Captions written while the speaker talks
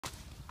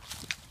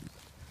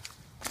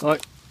Hi,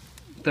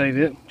 Dave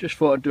here. Just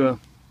thought I'd do a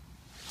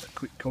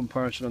quick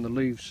comparison on the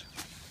leaves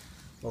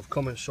of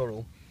common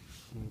sorrel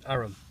and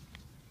arum.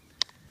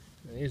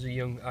 Now, here's a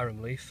young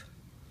arum leaf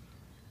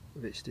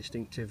with its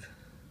distinctive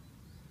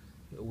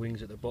little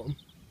wings at the bottom,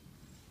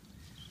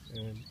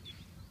 and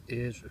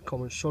here's a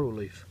common sorrel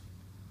leaf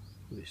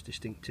with its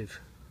distinctive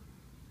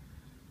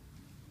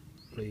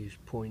leaves,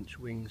 points,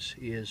 wings,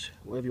 ears,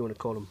 whatever you want to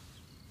call them.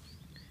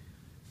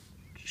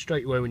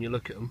 Straight away when you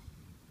look at them,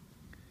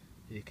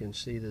 you can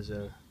see there's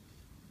a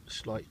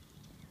slight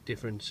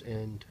difference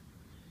in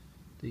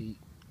the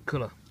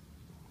colour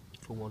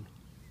for one,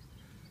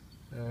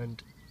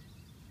 and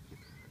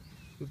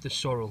with the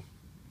sorrel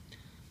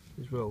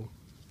as well,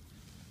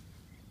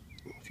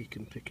 if you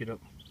can pick it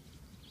up,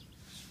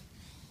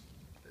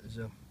 there's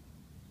a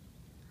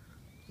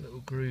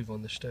little groove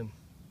on the stem,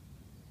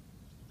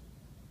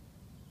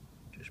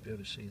 just be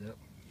able to see that.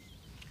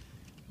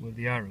 With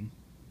the arum,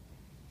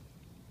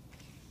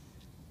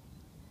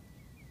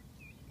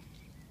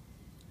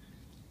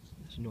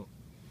 it's not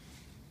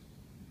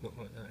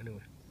like that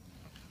anyway.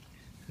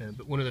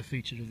 But one of the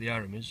features of the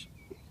arum is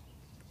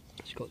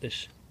it's got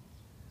this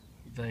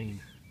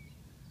vein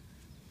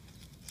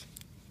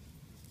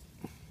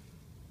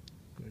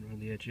going around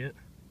the edge here,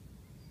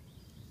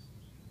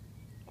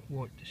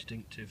 quite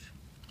distinctive,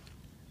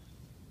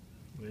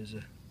 whereas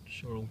the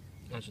sorrel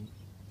hasn't.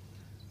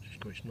 It's just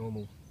got its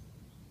normal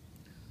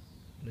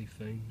leaf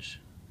veins,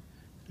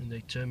 and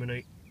they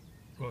terminate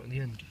right at the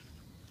end,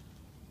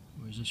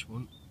 whereas this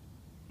one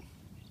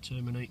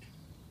terminate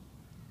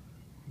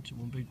into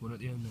one big one at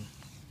the end there.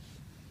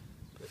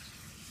 But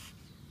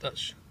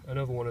that's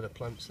another one of the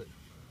plants that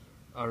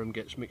arum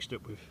gets mixed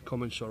up with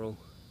common sorrel,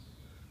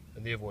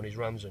 and the other one is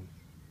ramson.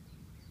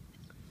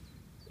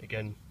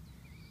 Again,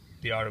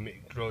 the arum,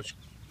 it grows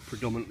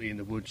predominantly in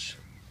the woods,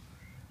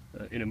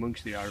 in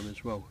amongst the arum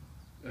as well,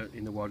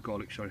 in the wild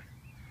garlic, sorry,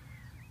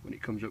 when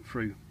it comes up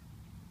through.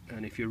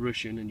 And if you're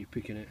rushing and you're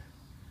picking it,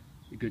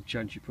 a good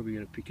chance you're probably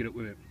going to pick it up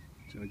with it.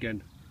 So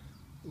again,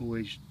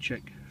 always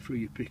check through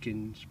your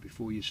pickings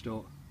before you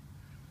start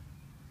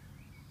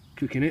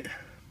cooking it,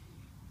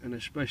 and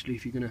especially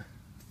if you're going to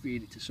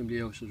feed it to somebody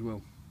else as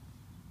well.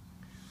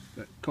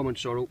 But common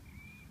sorrel,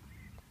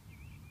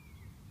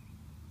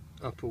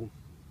 apple,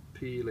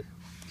 peely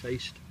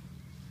taste,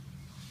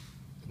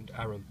 and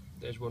arum.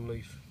 There's one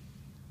leaf,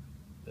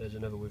 there's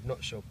another with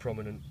not so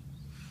prominent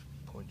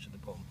points at the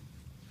bottom.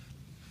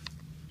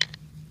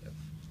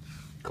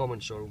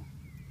 Common sorrel,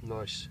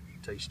 nice,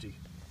 tasty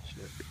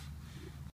snack.